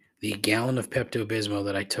Monday, the gallon of Pepto-Bismol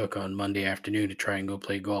that I took on Monday afternoon to try and go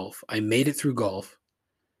play golf. I made it through golf.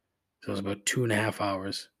 So it was about 2.5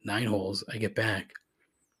 hours, 9 holes. I get back.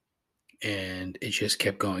 And it just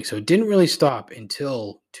kept going. So it didn't really stop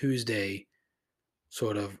until Tuesday,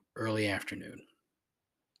 sort of early afternoon.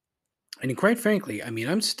 And quite frankly, I mean,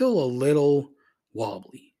 I'm still a little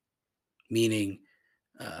wobbly, meaning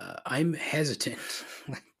I'm hesitant.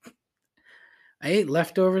 I ate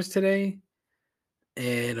leftovers today,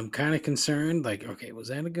 and I'm kind of concerned. Like, okay, was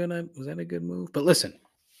that a good move? But listen,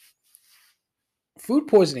 food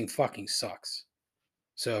poisoning fucking sucks.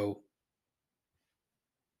 So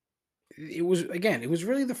it was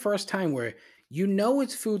really the first time where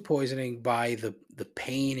it's food poisoning by the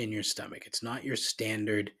pain in your stomach. It's not your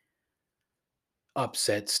standard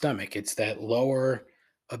upset stomach. It's that lower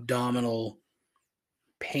abdominal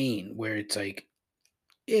pain where it's like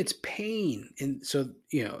it's pain. And so,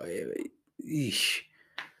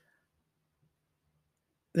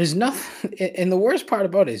 there's nothing and the worst part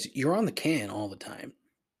about it is you're on the can all the time.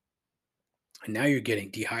 And now you're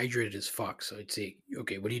getting dehydrated as fuck. So it's like,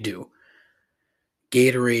 okay, what do?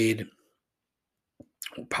 Gatorade,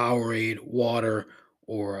 or Powerade, water,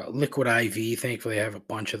 or liquid IV. Thankfully, I have a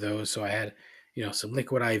bunch of those. So I had, some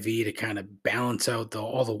liquid IV to kind of balance out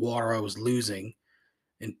all the water I was losing,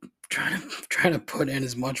 and trying to put in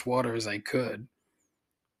as much water as I could.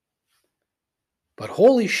 But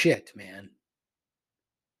holy shit, man,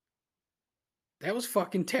 that was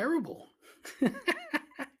fucking terrible.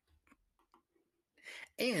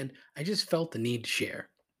 And I just felt the need to share.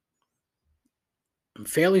 I'm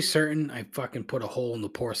fairly certain I fucking put a hole in the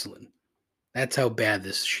porcelain. That's how bad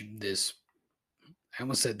this I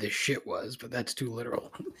almost said this shit was, but that's too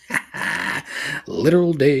literal.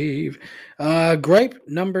 Literal Dave. Gripe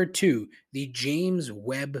number 2, the James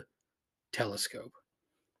Webb Telescope.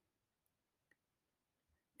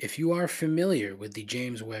 If you are familiar with the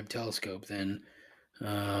James Webb Telescope, then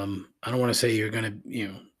I don't want to say you're going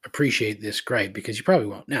to, appreciate this gripe, because you probably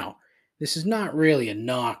won't. Now, this is not really a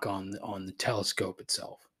knock on the telescope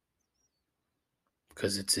itself,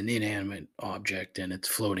 because it's an inanimate object and it's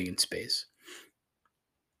floating in space.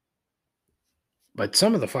 But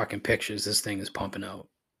some of the fucking pictures this thing is pumping out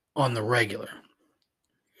on the regular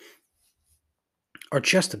are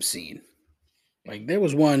just obscene. Like, there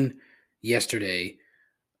was one yesterday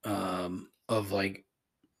of like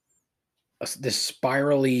this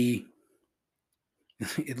spirally.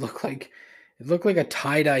 It looked like a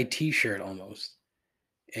tie-dye T-shirt almost,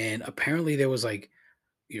 and apparently there was like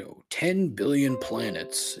 10 billion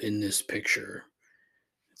planets in this picture.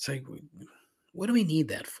 It's like, what do we need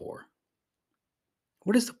that for?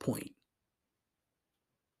 What is the point?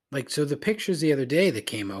 Like, so the pictures the other day that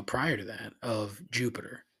came out prior to that of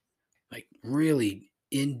Jupiter, like really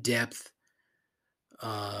in-depth,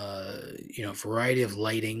 variety of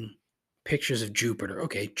lighting, pictures of Jupiter.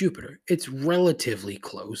 Okay, Jupiter, it's relatively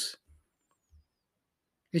close.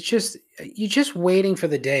 It's just, you're just waiting for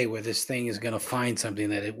the day where this thing is going to find something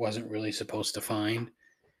that it wasn't really supposed to find.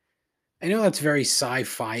 I know that's very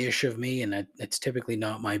sci-fi-ish of me, and that's typically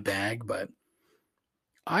not my bag, but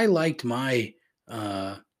I liked my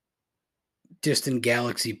distant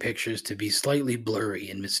galaxy pictures to be slightly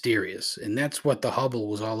blurry and mysterious, and that's what the Hubble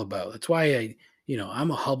was all about. That's why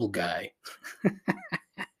I'm a Hubble guy.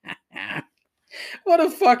 What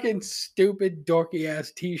a fucking stupid, dorky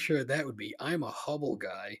ass T-shirt that would be. I'm a Hubble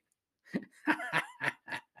guy.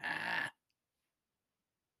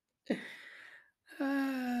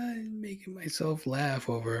 Making myself laugh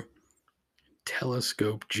over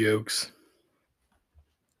telescope jokes.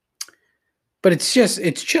 But it's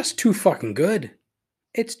just too fucking good.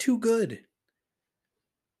 It's too good.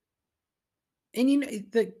 And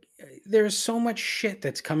there's so much shit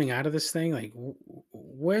that's coming out of this thing. Like,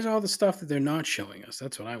 where's all the stuff that they're not showing us?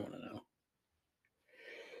 That's what I want to know.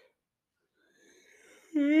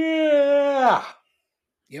 Yeah.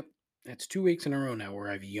 Yep. That's 2 weeks in a row now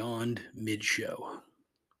where I've yawned mid-show.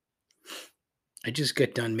 I just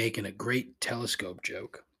got done making a great telescope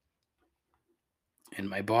joke. And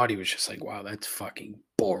my body was just like, wow, that's fucking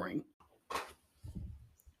boring.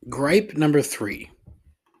 Gripe number 3.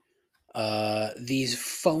 These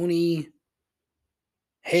phony,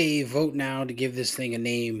 hey, vote now to give this thing a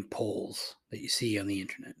name polls that you see on the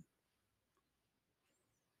internet.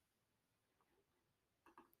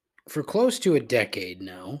 For close to a decade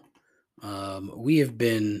now, we have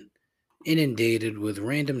been inundated with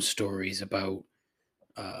random stories about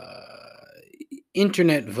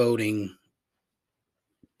internet voting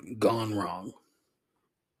gone wrong.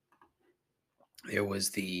 There was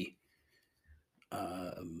the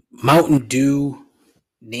Mountain Dew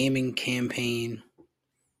naming campaign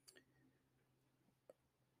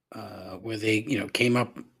where they, came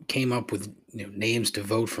up with names to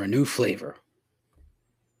vote for a new flavor.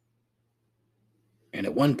 And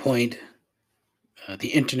at one point, the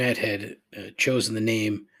internet had chosen the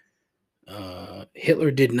name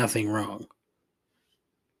Hitler Did Nothing Wrong.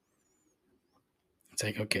 It's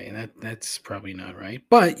like, okay, that's probably not right.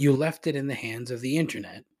 But you left it in the hands of the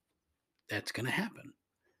internet. That's going to happen.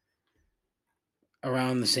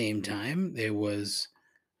 Around the same time, there was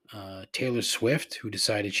Taylor Swift, who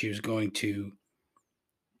decided she was going to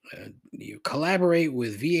collaborate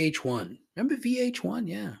with VH1. Remember VH1?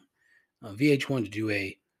 Yeah. VH1 to do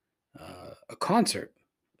a concert,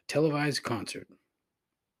 a televised concert,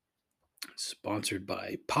 sponsored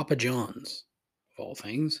by Papa John's, of all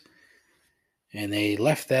things. And they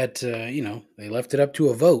left that, they left it up to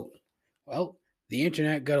a vote. Well, the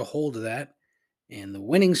internet got a hold of that, and the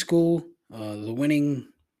winning school, was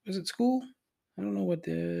it school? I don't know what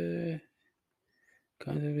the.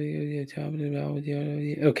 Okay,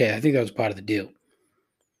 I think that was part of the deal.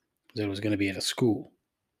 That it was going to be at a school.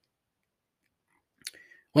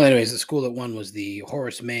 Well, anyways, the school that won was the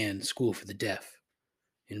Horace Mann School for the Deaf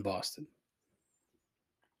in Boston.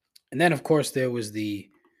 And then, of course, there was the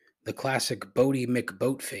classic Bodie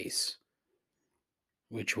McBoatface,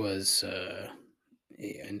 which was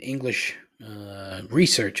an English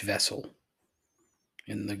research vessel.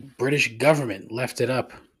 And the British government left it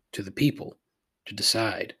up to the people to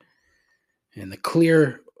decide. And the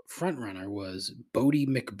clear frontrunner was Bodie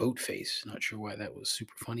McBoatface. Not sure why that was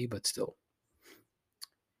super funny, but still.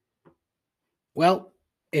 Well,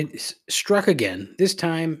 it struck again, this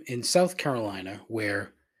time in South Carolina,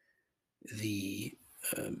 where the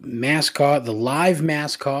mascot, the live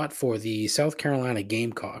mascot for the South Carolina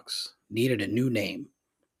Gamecocks, needed a new name.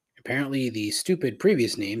 Apparently, the stupid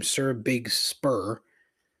previous name, Sir Big Spur,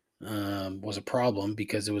 was a problem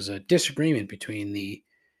because there was a disagreement between the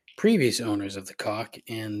previous owners of the cock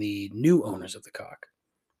and the new owners of the cock,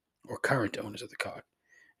 or current owners of the cock.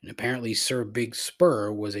 And apparently, Sir Big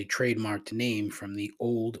Spur was a trademarked name from the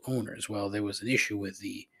old owners. Well, there was an issue with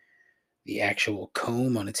the actual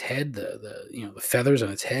comb on its head, the feathers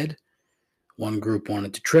on its head. One group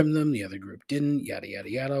wanted to trim them, the other group didn't. Yada yada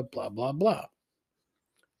yada, blah blah blah.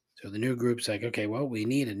 So the new group's like, okay, well, we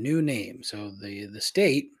need a new name. So the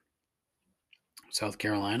state, South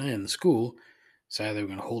Carolina, and the school decided they were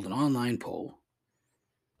going to hold an online poll.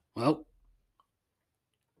 Well,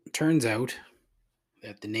 it turns out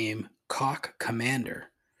that the name Cock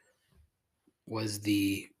Commander was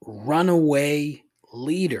the runaway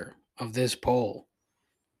leader of this poll.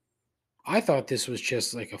 I thought this was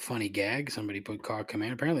just like a funny gag. Somebody put Cock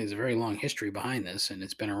Commander. Apparently, there's a very long history behind this, and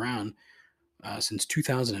it's been around since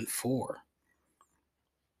 2004.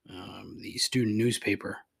 The student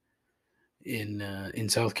newspaper in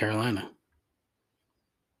South Carolina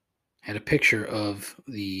had a picture of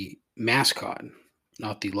the mascot,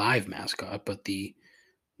 not the live mascot, but the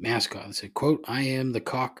mascot. It said, quote, "I am the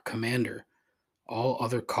Cock Commander. All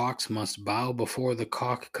other cocks must bow before the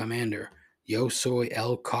Cock Commander. Yo soy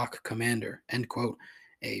el Cock Commander," end quote.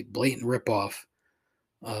 A blatant ripoff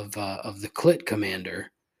of the Clit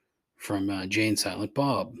Commander from Jay and Silent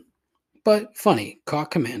Bob. But funny, Cock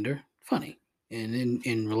Commander, funny. And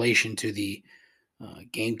in relation to the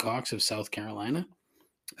Gamecocks of South Carolina,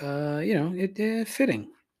 it fitting.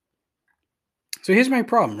 So here's my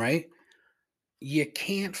problem, right? You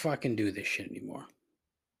can't fucking do this shit anymore.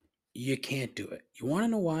 You can't do it. You want to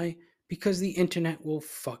know why? Because the internet will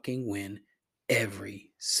fucking win every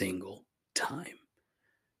single time.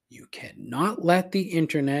 You cannot let the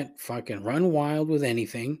internet fucking run wild with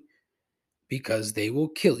anything because they will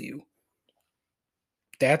kill you.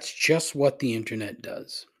 That's just what the internet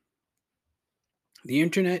does. The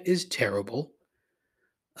internet is terrible.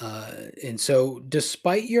 And so,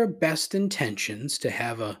 despite your best intentions to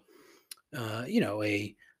have a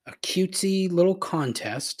cutesy little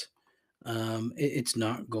contest, it's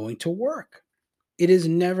not going to work. It is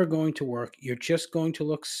never going to work. You're just going to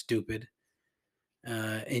look stupid,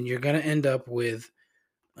 and you're going to end up with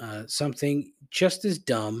something just as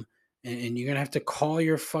dumb. And you're going to have to call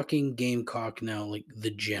your fucking Gamecock now, like the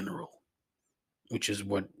General, which is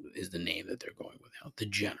what is the name that they're going with now, the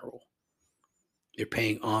General. You're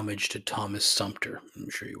paying homage to Thomas Sumter. I'm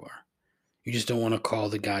sure you are. You just don't want to call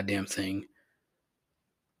the goddamn thing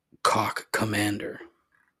Cock Commander.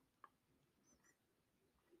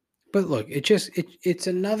 But look, it's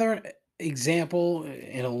another example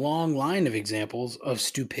in a long line of examples of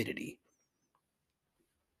stupidity.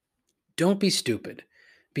 Don't be stupid,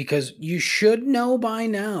 because you should know by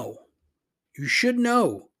now. You should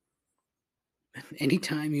know.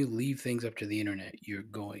 Anytime you leave things up to the internet,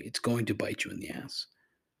 it's going to bite you in the ass.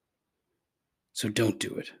 So don't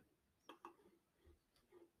do it.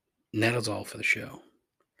 And that is all for the show.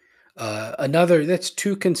 That's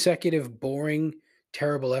 2 consecutive boring,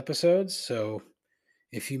 terrible episodes. So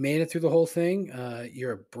if you made it through the whole thing,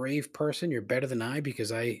 you're a brave person. You're better than I,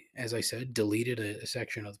 because I, as I said, deleted a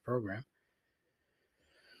section of the program.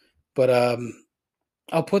 But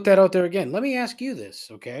I'll put that out there again. Let me ask you this,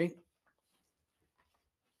 okay?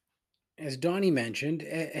 As Donnie mentioned,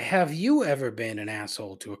 have you ever been an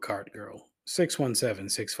asshole to a cart girl?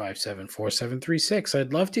 617-657-4736.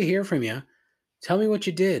 I'd love to hear from you. Tell me what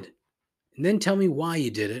you did. And then tell me why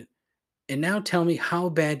you did it. And now tell me, how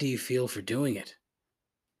bad do you feel for doing it?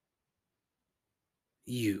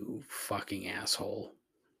 You fucking asshole.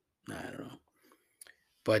 I don't know.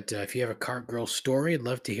 But if you have a cart girl story, I'd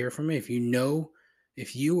love to hear from you. If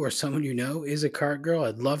you or someone you know is a cart girl,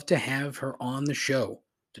 I'd love to have her on the show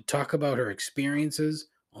to talk about her experiences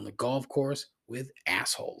on the golf course with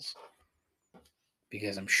assholes.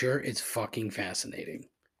 Because I'm sure it's fucking fascinating.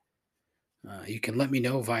 You can let me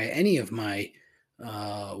know via any of my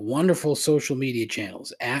wonderful social media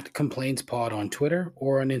channels, at ComplainsPod on Twitter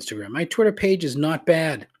or on Instagram. My Twitter page is not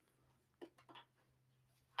bad.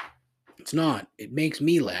 It's not. It makes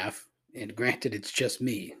me laugh. And granted, it's just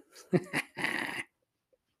me.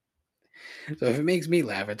 So if it makes me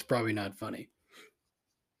laugh, it's probably not funny.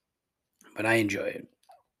 But I enjoy it.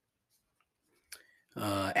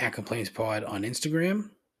 At ComplainsPod on Instagram.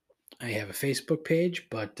 I have a Facebook page,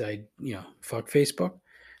 but fuck Facebook.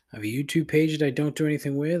 I have a YouTube page that I don't do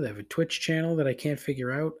anything with. I have a Twitch channel that I can't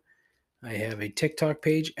figure out. I have a TikTok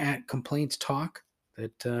page at Complaints Talk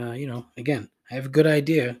that, again, I have a good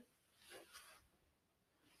idea.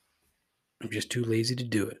 I'm just too lazy to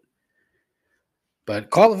do it. But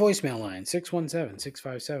call the voicemail line,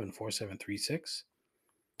 617-657-4736.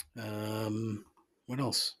 What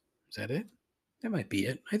else? Is that it? That might be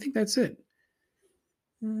it. I think that's it.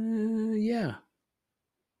 Yeah.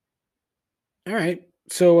 All right.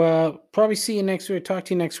 So probably see you next week. Talk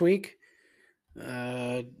to you next week.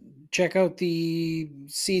 Check out the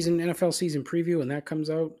NFL season preview when that comes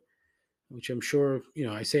out, which I'm sure,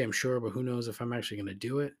 I say I'm sure, but who knows if I'm actually going to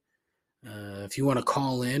do it. If you want to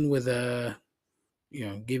call in with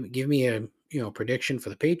give me a prediction for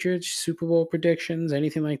the Patriots, Super Bowl predictions,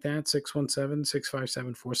 anything like that,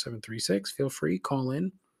 617-657-4736. Feel free, call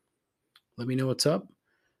in. Let me know what's up.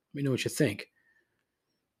 Let me know what you think.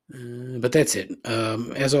 But that's it.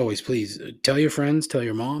 As always, please tell your friends, tell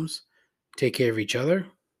your moms, take care of each other.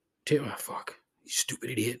 Fuck. You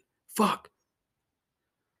stupid idiot. Fuck.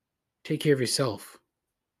 Take care of yourself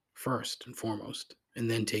first and foremost,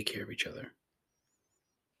 and then take care of each other.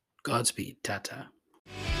 Godspeed. Ta-ta.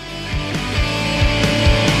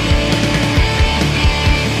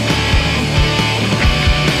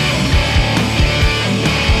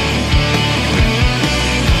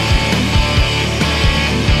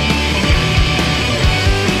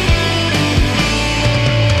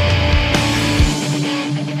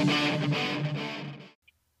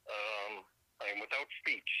 I am without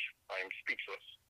speech. I am speechless.